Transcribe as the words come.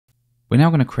We're now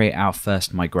going to create our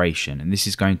first migration, and this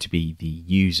is going to be the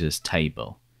users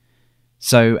table.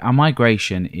 So our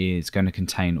migration is going to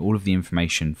contain all of the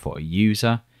information for a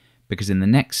user, because in the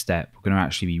next step we're going to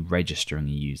actually be registering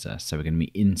a user. So we're going to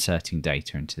be inserting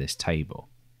data into this table.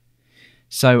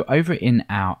 So over in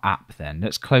our app then,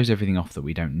 let's close everything off that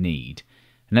we don't need,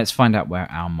 and let's find out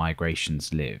where our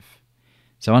migrations live.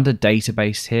 So under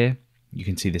database here, you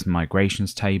can see this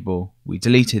migrations table. We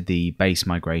deleted the base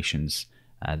migrations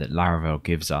that Laravel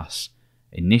gives us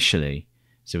initially,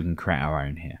 so we can create our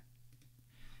own here.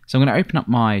 So I'm going to open up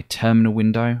my terminal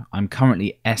window. I'm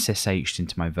currently SSH'd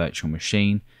into my virtual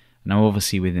machine, and I'm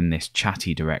obviously within this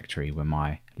chatty directory where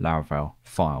my Laravel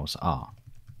files are.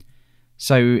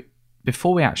 So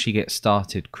before we actually get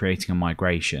started creating a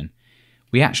migration,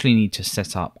 we actually need to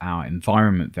set up our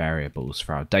environment variables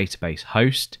for our database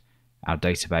host, our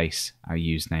database, our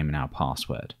username, and our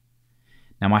password.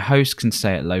 Now my host can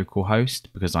stay at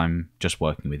localhost because I'm just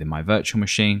working within my virtual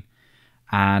machine,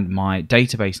 and my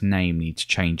database name needs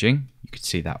changing. You could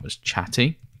see that was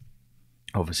chatty.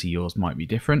 Obviously yours might be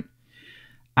different.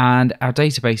 And our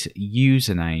database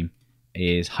username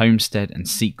is homestead and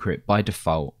secret by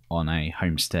default on a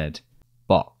homestead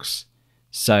box.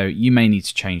 So you may need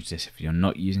to change this if you're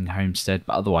not using homestead,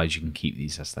 but otherwise you can keep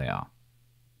these as they are.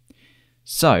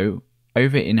 So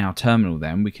over in our terminal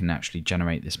then, we can actually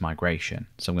generate this migration.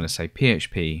 So I'm going to say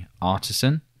PHP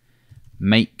artisan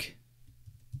make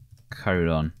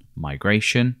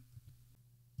 :migration,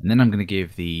 and then I'm going to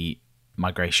give the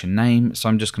migration name. So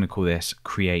I'm just going to call this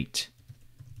create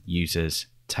users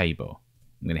table.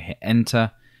 I'm going to hit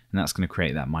enter, and that's going to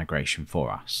create that migration for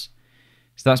us.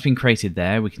 So that's been created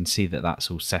there. We can see that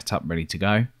that's all set up, ready to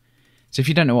go. So if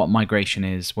you don't know what migration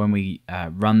is, when we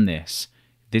run this,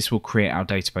 this will create our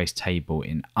database table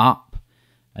in up,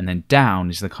 and then down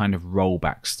is the kind of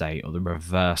rollback state or the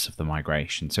reverse of the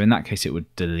migration. So in that case, it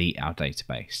would delete our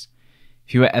database.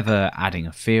 If you were ever adding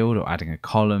a field or adding a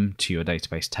column to your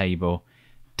database table,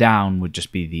 down would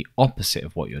just be the opposite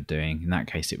of what you're doing. In that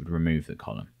case, it would remove the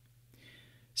column.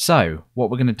 So what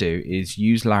we're going to do is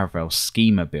use Laravel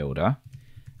Schema Builder,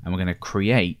 and we're going to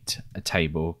create a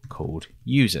table called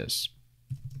users.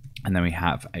 And then we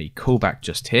have a callback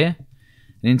just here.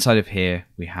 And inside of here,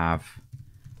 we have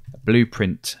a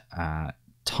blueprint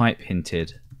type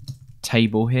hinted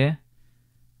table here.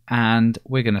 And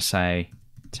we're going to say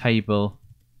table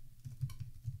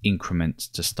increments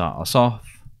to start us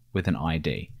off with an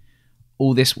ID.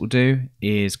 All this will do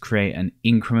is create an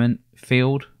increment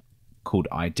field called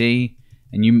ID.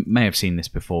 And you may have seen this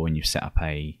before when you set up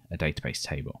a database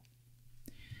table.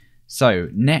 So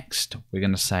next, we're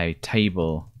going to say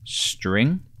table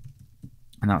string,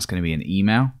 and that's going to be an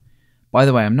email. By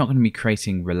the way, I'm not going to be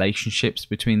creating relationships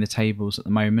between the tables at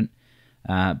the moment,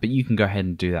 but you can go ahead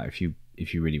and do that if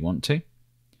you really want to.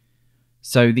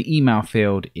 So the email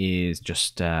field is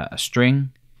just a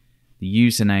string. The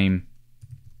username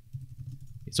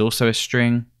is also a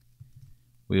string.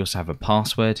 We also have a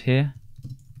password here.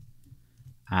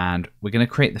 And we're going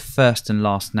to create the first and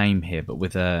last name here, but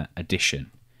with an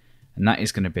addition. And that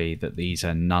is going to be that these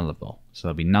are nullable. So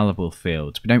they'll be nullable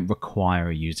fields. We don't require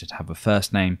a user to have a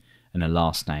first name and a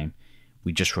last name.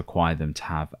 We just require them to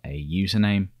have a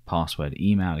username, password,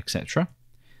 email, etc.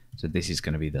 So this is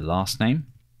going to be the last name.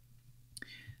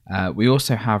 We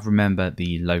also have, remember,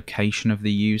 the location of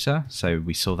the user. So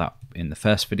we saw that in the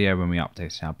first video when we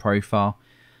updated our profile.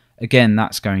 Again,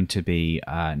 that's going to be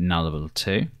nullable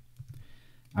too.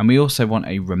 And we also want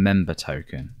a remember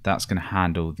token. That's going to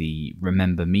handle the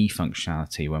remember me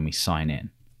functionality when we sign in.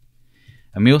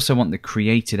 And we also want the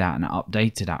created at and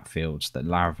updated at fields that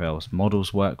Laravel's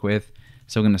models work with.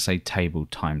 So we're going to say table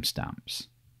timestamps.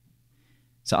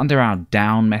 So under our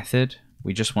down method,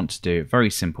 we just want to do a very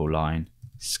simple line,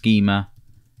 schema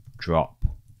drop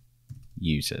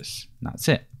users. That's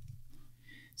it.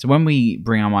 So when we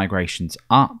bring our migrations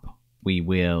up, we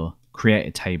will create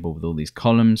a table with all these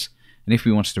columns. And if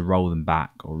we wanted to roll them back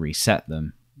or reset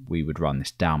them, we would run this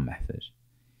down method.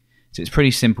 So it's pretty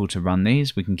simple to run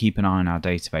these. We can keep an eye on our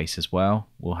database as well.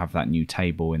 We'll have that new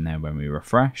table in there when we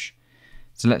refresh.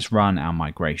 So let's run our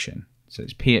migration. So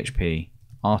it's PHP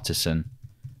artisan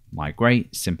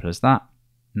migrate, simple as that.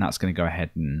 And that's going to go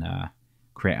ahead and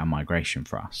create our migration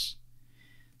for us.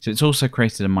 So it's also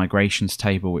created a migrations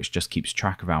table which just keeps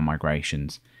track of our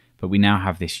migrations. But we now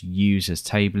have this users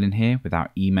table in here with our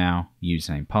email,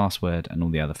 username, password, and all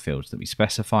the other fields that we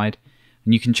specified.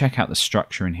 And you can check out the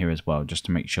structure in here as well, just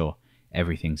to make sure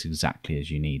everything's exactly as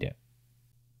you need it.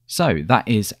 So that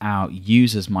is our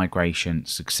users migration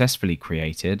successfully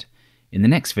created. In the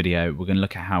next video, we're going to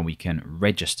look at how we can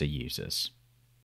register users.